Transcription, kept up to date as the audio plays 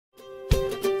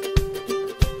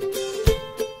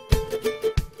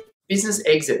Business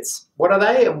exits. What are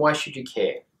they and why should you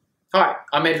care? Hi,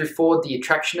 I'm Andrew Ford, the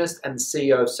e-ttractionist and the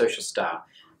CEO of Social Star,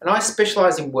 and I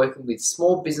specialise in working with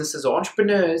small businesses or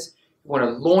entrepreneurs who want to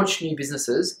launch new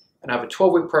businesses and have a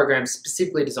 12-week program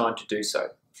specifically designed to do so.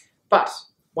 But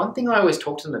one thing I always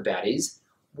talk to them about is,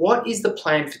 what is the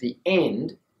plan for the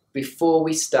end before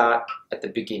we start at the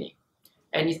beginning?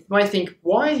 And you might think,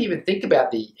 why even think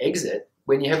about the exit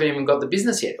when you haven't even got the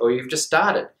business yet or you've just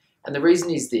started? And the reason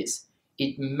is this: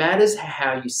 it matters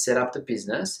how you set up the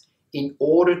business in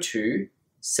order to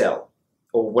sell,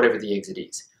 or whatever the exit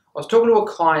is. I was talking to a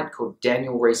client called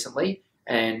Daniel recently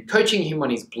and coaching him on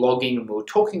his blogging, and we were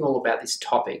talking all about this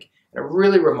topic, and it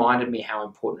really reminded me how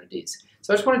important it is.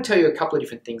 So I just want to tell you a couple of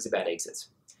different things about exits.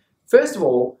 First of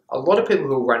all, a lot of people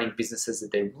who are running businesses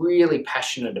that they're really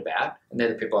passionate about, and they're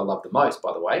the people I love the most,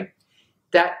 by the way,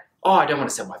 that, oh, I don't want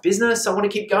to sell my business, I want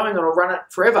to keep going and I'll run it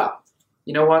forever.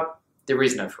 You know what? There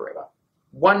is no forever.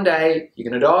 One day you're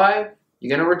going to die, you're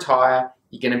going to retire,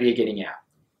 you're going to be getting out.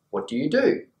 What do you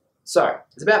do? So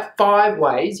there's about 5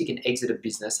 ways you can exit a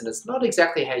business, and it's not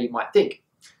exactly how you might think.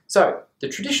 So the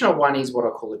traditional one is what I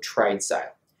call a trade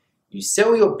sale. You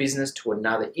sell your business to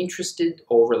another interested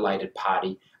or related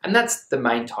party, and that's the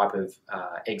main type of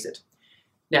exit.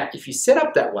 Now, if you set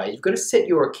up that way, you've got to set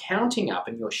your accounting up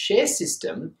and your share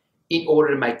system in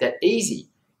order to make that easy.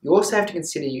 You also have to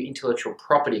consider your intellectual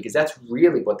property, because that's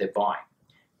really what they're buying.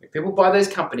 When people buy those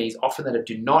companies, often they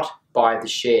do not buy the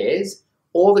shares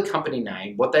or the company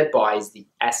name. What they buy is the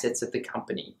assets of the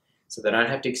company, so they don't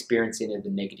have to experience any of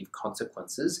the negative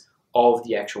consequences of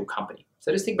the actual company.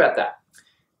 So just think about that.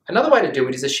 Another way to do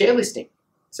it is a share listing.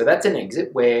 So that's an exit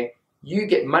where you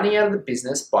get money out of the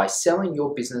business by selling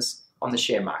your business on the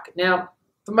share market. Now,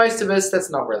 for most of us, that's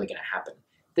not really going to happen.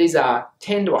 These are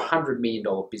 $10 to $100 million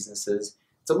businesses.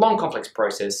 It's a long, complex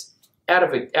process, out of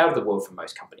the world for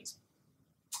most companies.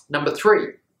 Number 3,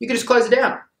 you could just close it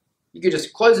down. You could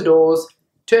just close the doors,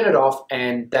 turn it off,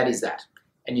 and that is that.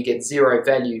 And you get zero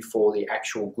value for the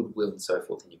actual goodwill and so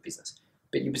forth in your business.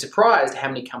 But you'd be surprised how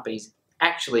many companies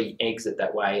actually exit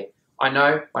that way. I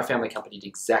know my family company did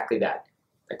exactly that.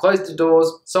 They closed the doors,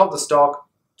 sold the stock,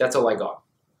 that's all they got.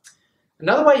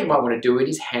 Another way you might want to do it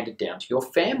is hand it down to your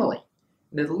family.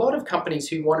 And there's a lot of companies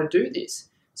who want to do this.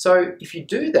 So if you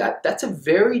do that, that's a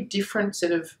very different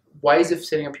set of ways of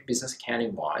setting up your business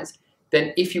accounting-wise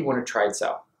than if you want to trade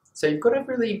sale. So you've got to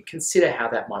really consider how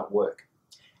that might work.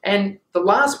 And the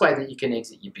last way that you can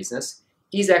exit your business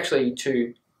is actually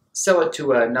to sell it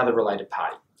to another related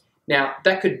party. Now,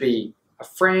 that could be a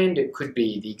friend, it could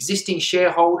be the existing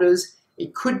shareholders,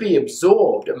 it could be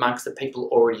absorbed amongst the people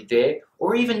already there,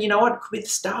 or even, you know what, it could be the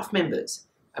staff members,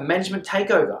 a management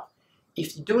takeover.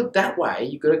 If you do it that way,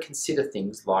 you've got to consider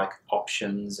things like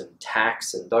options and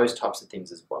tax and those types of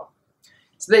things as well.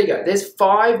 So there you go. There's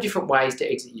 5 different ways to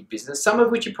exit your business, some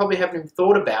of which you probably haven't even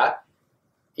thought about.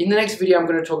 In the next video, I'm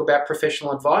going to talk about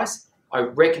professional advice. I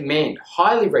recommend,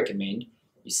 highly recommend,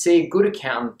 you see a good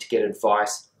accountant to get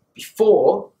advice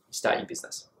before you start your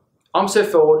business. I'm Sir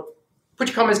Ford. Put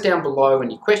your comments down below,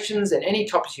 any questions and any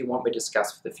topics you want me to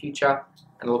discuss for the future,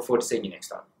 and I look forward to seeing you next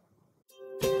time.